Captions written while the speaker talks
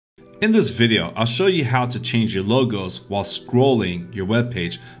In this video, I'll show you how to change your logos while scrolling your web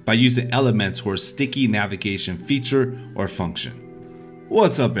page by using Elementor's sticky navigation feature or function.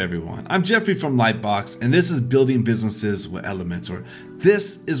 What's up everyone? I'm Jeffrey from Lytbox and this is Building Businesses with Elementor.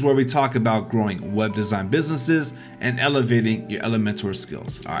 This is where we talk about growing web design businesses and elevating your Elementor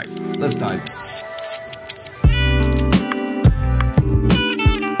skills. All right, let's dive in.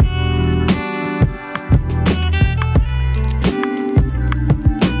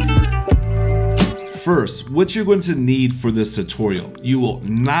 First, what you're going to need for this tutorial, you will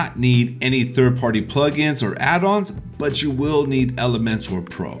not need any third-party plugins or add-ons, but you will need Elementor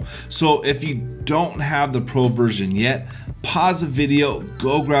Pro. So if you don't have the Pro version yet, pause the video,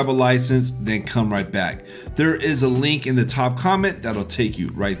 go grab a license, then come right back. There is a link in the top comment that'll take you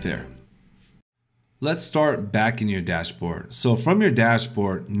right there. Let's start back in your dashboard. So from your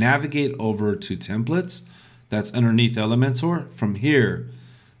dashboard, navigate over to templates. That's underneath Elementor. From here,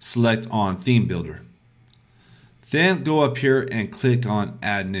 select on Theme Builder. Then go up here and click on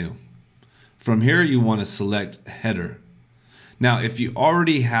Add New. From here, you want to select Header. Now, if you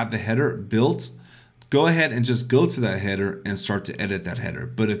already have the header built, go ahead and just go to that header and start to edit that header.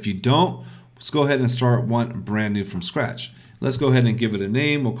 But if you don't, let's go ahead and start one brand new from scratch. Let's go ahead and give it a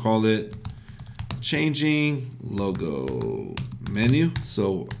name. We'll call it Changing Logo Menu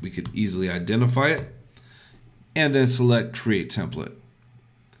so we could easily identify it. And then select Create Template.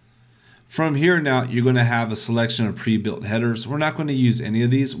 From here now, you're going to have a selection of pre-built headers. We're not going to use any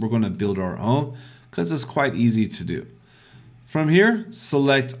of these. We're going to build our own because it's quite easy to do. From here,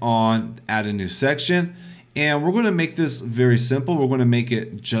 select on Add a New Section. And we're going to make this very simple. We're going to make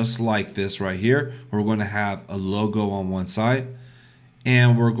it just like this right here. We're going to have a logo on one side.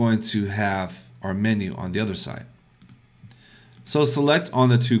 And we're going to have our menu on the other side. So select on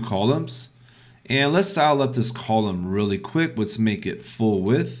the two columns. And let's style up this column really quick. Let's make it full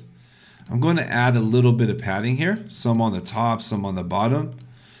width. I'm going to add a little bit of padding here, some on the top, some on the bottom.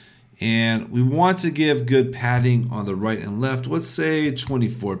 And we want to give good padding on the right and left. Let's say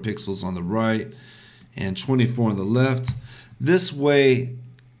 24 pixels on the right and 24 on the left. This way,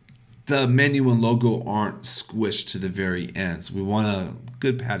 the menu and logo aren't squished to the very ends. We want a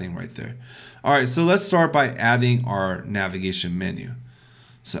good padding right there. All right, so let's start by adding our navigation menu.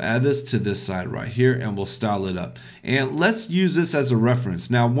 So add this to this side right here and we'll style it up. And let's use this as a reference.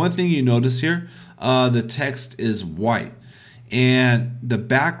 Now, one thing you notice here, the text is white and the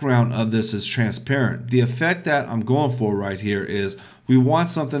background of this is transparent. The effect that I'm going for right here is we want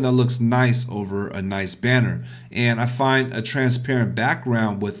something that looks nice over a nice banner. And I find a transparent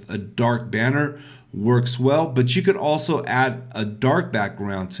background with a dark banner works well, but you could also add a dark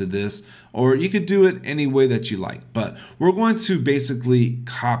background to this, or you could do it any way that you like. But we're going to basically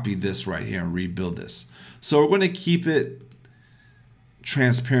copy this right here and rebuild this. So we're going to keep it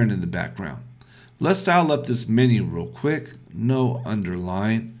transparent in the background. Let's style up this menu real quick. No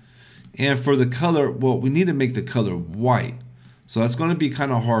underline. And for the color, well, we need to make the color white. So that's going to be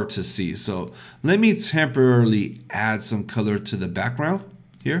kind of hard to see. So let me temporarily add some color to the background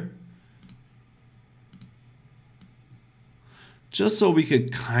here, just so we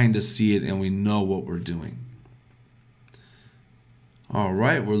could kind of see it and we know what we're doing. All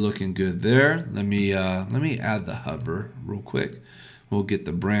right, we're looking good there. Let me add the hover real quick. We'll get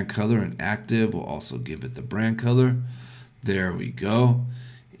the brand color and active. We'll also give it the brand color. There we go.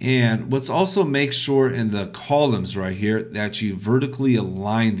 And let's also make sure in the columns right here that you vertically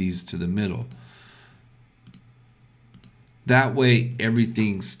align these to the middle. That way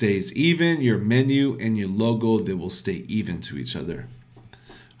everything stays even. Your menu and your logo, they will stay even to each other.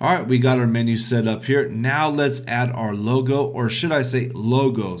 All right, we got our menu set up here. Now let's add our logo, or should I say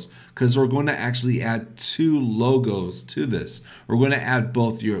logos, because we're going to actually add two logos to this. We're going to add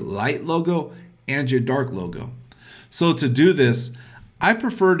both your light logo and your dark logo. So to do this, I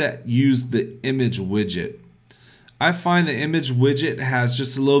prefer to use the image widget. I find the image widget has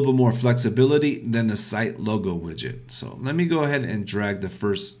just a little bit more flexibility than the site logo widget. So let me go ahead and drag the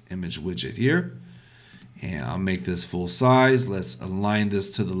first image widget here. And I'll make this full size. Let's align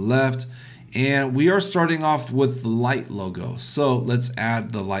this to the left. And we are starting off with the light logo. So let's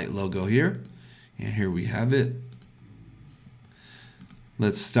add the light logo here. And here we have it.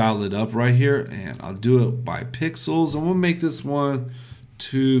 Let's style it up right here. And I'll do it by pixels. And we'll make this one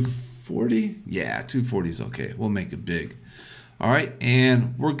 240. Yeah, 240 is okay. We'll make it big. All right,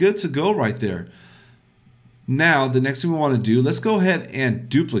 and we're good to go right there. Now, the next thing we want to do, let's go ahead and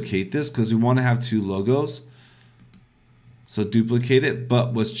duplicate this because we want to have two logos. So duplicate it,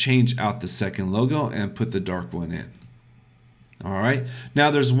 but let's change out the second logo and put the dark one in. All right, now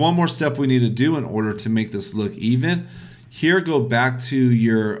there's one more step we need to do in order to make this look even. Here, go back to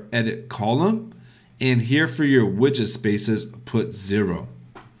your edit column, and here for your widget spaces, put 0.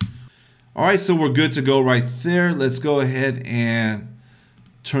 All right, so we're good to go right there. Let's go ahead and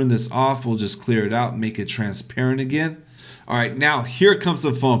turn this off. We'll just clear it out, make it transparent again. All right, now here comes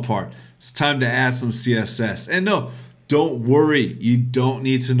the fun part. It's time to add some CSS. And no, don't worry, you don't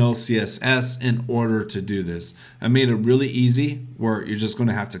need to know CSS in order to do this. I made it really easy where you're just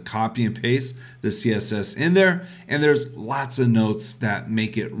gonna have to copy and paste the CSS in there, and there's lots of notes that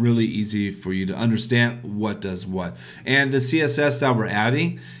make it really easy for you to understand what does what. And the CSS that we're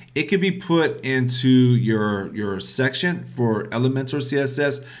adding, it could be put into your section for Elementor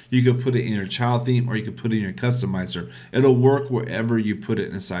CSS. You could put it in your child theme, or you could put it in your customizer. It'll work wherever you put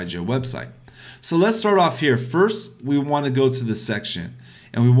it inside your website. So let's start off here. First, we want to go to the section,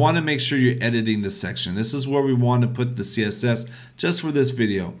 and we want to make sure you're editing the section. This is where we want to put the CSS just for this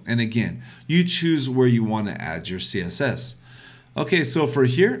video. And again, you choose where you want to add your CSS. Okay, so for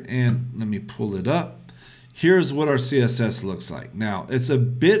here, and let me pull it up. Here's what our CSS looks like. Now, it's a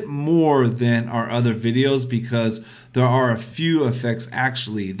bit more than our other videos because there are a few effects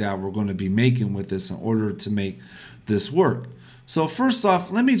actually that we're going to be making with this in order to make this work. So first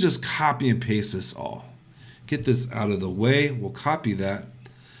off, let me just copy and paste this all. Get this out of the way. We'll copy that.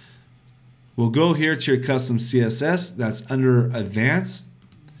 We'll go here to your custom CSS that's under advanced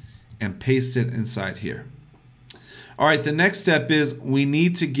and paste it inside here. All right, the next step is we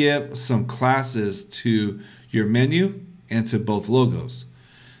need to give some classes to your menu and to both logos.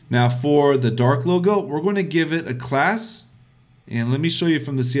 Now for the dark logo, we're going to give it a class. And let me show you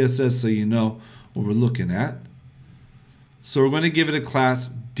from the CSS so you know what we're looking at. So we're going to give it a class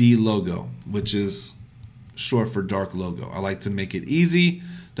D logo, which is short for dark logo. I like to make it easy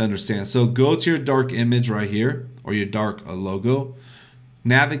to understand. So go to your dark image right here, or your dark logo.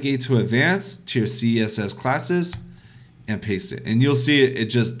 Navigate to advanced, to your CSS classes, and paste it. And you'll see it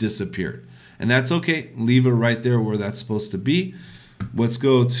just disappeared. And that's okay. Leave it right there where that's supposed to be. Let's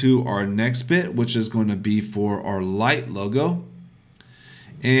go to our next bit, which is going to be for our light logo.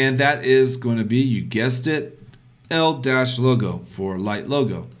 And that is going to be, you guessed it, L-logo for light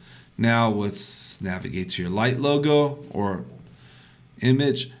logo. Now let's navigate to your light logo or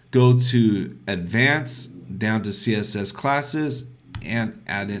image. Go to advanced, down to CSS classes, and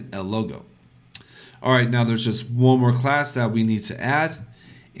add in a logo. All right, now there's just one more class that we need to add,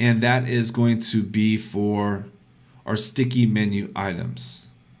 and that is going to be for our sticky menu items.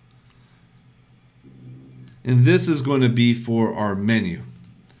 And this is going to be for our menu.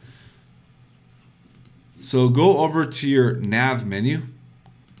 So go over to your nav menu,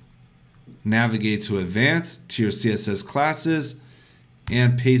 navigate to advanced, to your CSS classes,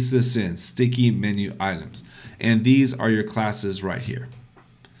 and paste this in, sticky menu items. And these are your classes right here.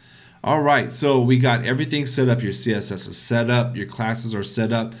 All right, so we got everything set up. Your CSS is set up, your classes are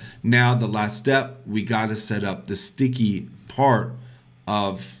set up. Now the last step, we got to set up the sticky part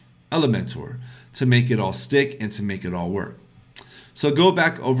of Elementor to make it all stick and to make it all work. So go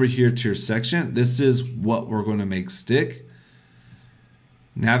back over here to your section. This is what we're going to make stick.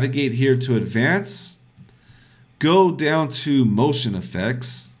 Navigate here to advanced. Go down to motion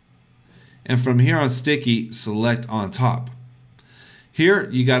effects. And from here on sticky, select on top. Here,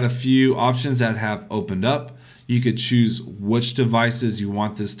 you got a few options that have opened up. You could choose which devices you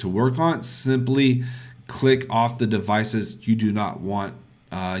want this to work on. Simply click off the devices you do not want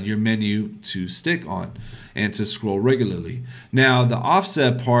your menu to stick on and to scroll regularly. Now, the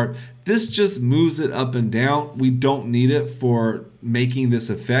offset part, this just moves it up and down. We don't need it for making this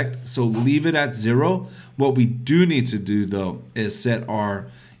effect, so leave it at 0. What we do need to do, though, is set our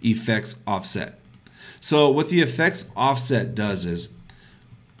effects offset. So what the effects offset does is,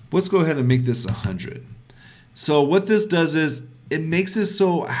 let's go ahead and make this 100. So what this does is it makes it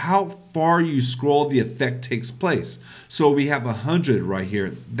so how far you scroll the effect takes place. So we have 100 right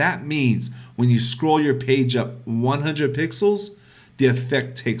here. That means when you scroll your page up 100 pixels, the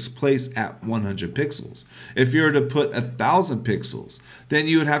effect takes place at 100 pixels. If you were to put 1,000 pixels, then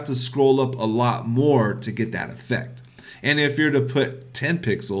you would have to scroll up a lot more to get that effect. And if you're to put 10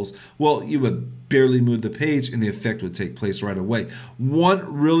 pixels, well, you would barely move the page and the effect would take place right away.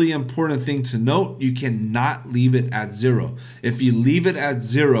 One really important thing to note, you cannot leave it at 0. If you leave it at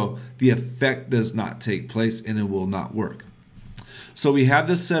 0, the effect does not take place and it will not work. So we have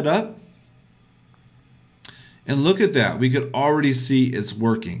this set up. And look at that. We could already see it's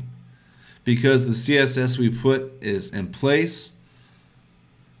working because the CSS we put is in place.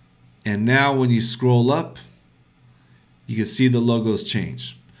 And now when you scroll up, you can see the logos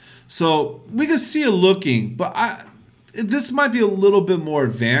change. So we can see it looking, but this might be a little bit more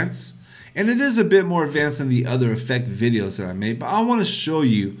advanced. And it is a bit more advanced than the other effect videos that I made, but I want to show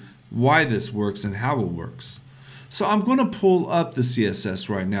you why this works and how it works. So I'm going to pull up the CSS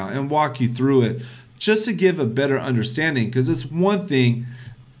right now and walk you through it just to give a better understanding, because it's one thing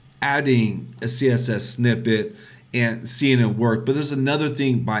adding a CSS snippet and seeing it work, but there's another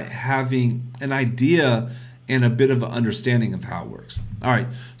thing by having an idea and a bit of an understanding of how it works. All right,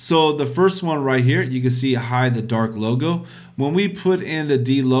 so the first one right here, you can see hide the dark logo. When we put in the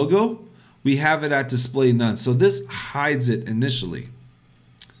D logo, we have it at display none. So this hides it initially.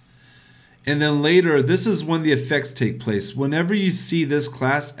 And then later, this is when the effects take place. Whenever you see this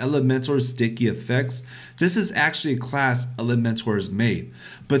class, Elementor Sticky Effects, this is actually a class Elementor has made.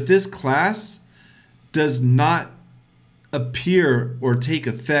 But this class does not appear or take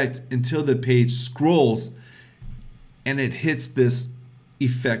effect until the page scrolls and it hits this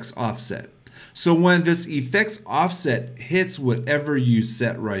effects offset. So when this effects offset hits whatever you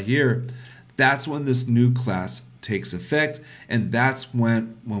set right here, that's when this new class takes effect, and that's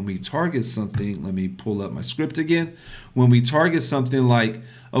when we target something. Let me pull up my script again. When we target something like,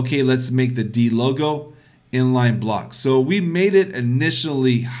 okay, let's make the D logo inline block. So we made it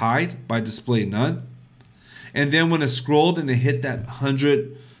initially hide by display none, and then when it scrolled and it hit that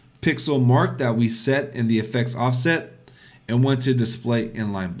 100 pixel mark that we set in the effects offset, it went to display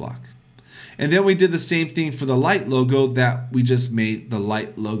inline block. And then we did the same thing for the light logo that we just made the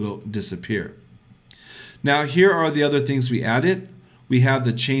light logo disappear. Now here are the other things we added. We have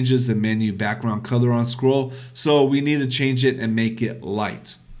the changes the menu background color on scroll. So we need to change it and make it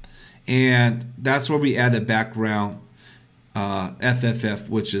light. And that's where we add a background FFF,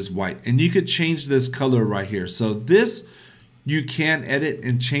 which is white. And you could change this color right here. So this you can edit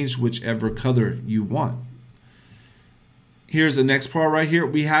and change whichever color you want. Here's the next part right here.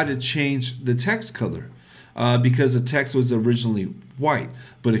 We had to change the text color because the text was originally white.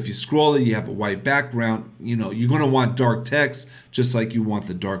 But if you scroll it, you have a white background. You know, you're going to want dark text just like you want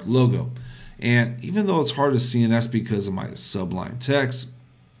the dark logo. And even though it's hard to see, and that's because of my Sublime Text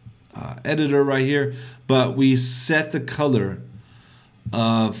editor right here, but we set the color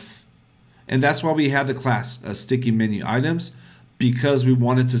of, and that's why we have the class sticky menu items, because we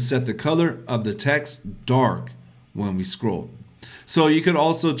wanted to set the color of the text dark when we scroll. So you could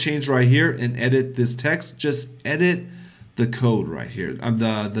also change right here and edit this text. Just edit the code right here,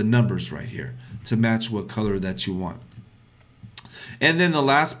 the numbers right here to match what color that you want. And then the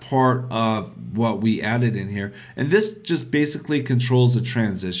last part of what we added in here, and this just basically controls the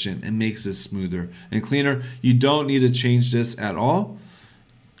transition and makes it smoother and cleaner. You don't need to change this at all.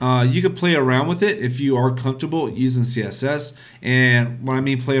 You could play around with it if you are comfortable using CSS. And what I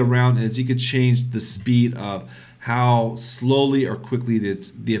mean play around is you could change the speed of how slowly or quickly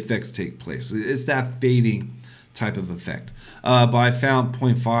the effects take place. It's that fading type of effect. But I found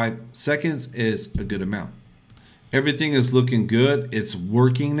 0.5 seconds is a good amount. Everything is looking good. It's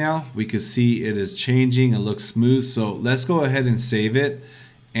working now. We can see it is changing. It looks smooth. So let's go ahead and save it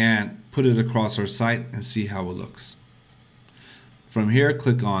and put it across our site and see how it looks. From here,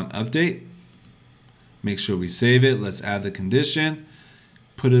 click on Update. Make sure we save it. Let's add the condition.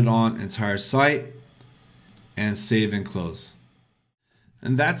 Put it on entire site and save and close.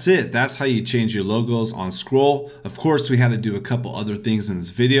 And that's it. That's how you change your logos on scroll. Of course, we had to do a couple other things in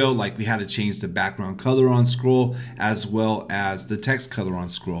this video, like we had to change the background color on scroll as well as the text color on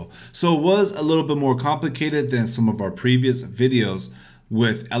scroll. So it was a little bit more complicated than some of our previous videos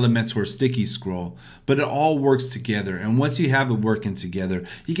with Elementor Sticky Scroll, but it all works together. And once you have it working together,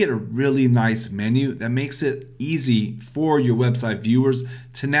 you get a really nice menu that makes it easy for your website viewers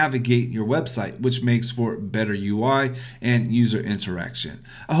to navigate your website, which makes for better UI and user interaction.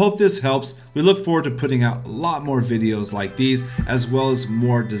 I hope this helps. We look forward to putting out a lot more videos like these, as well as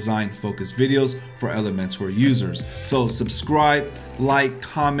more design focused videos for Elementor users. So subscribe, like,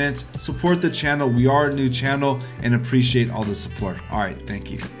 comment, support the channel. We are a new channel and appreciate all the support. All right,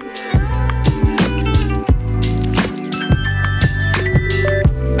 thank you.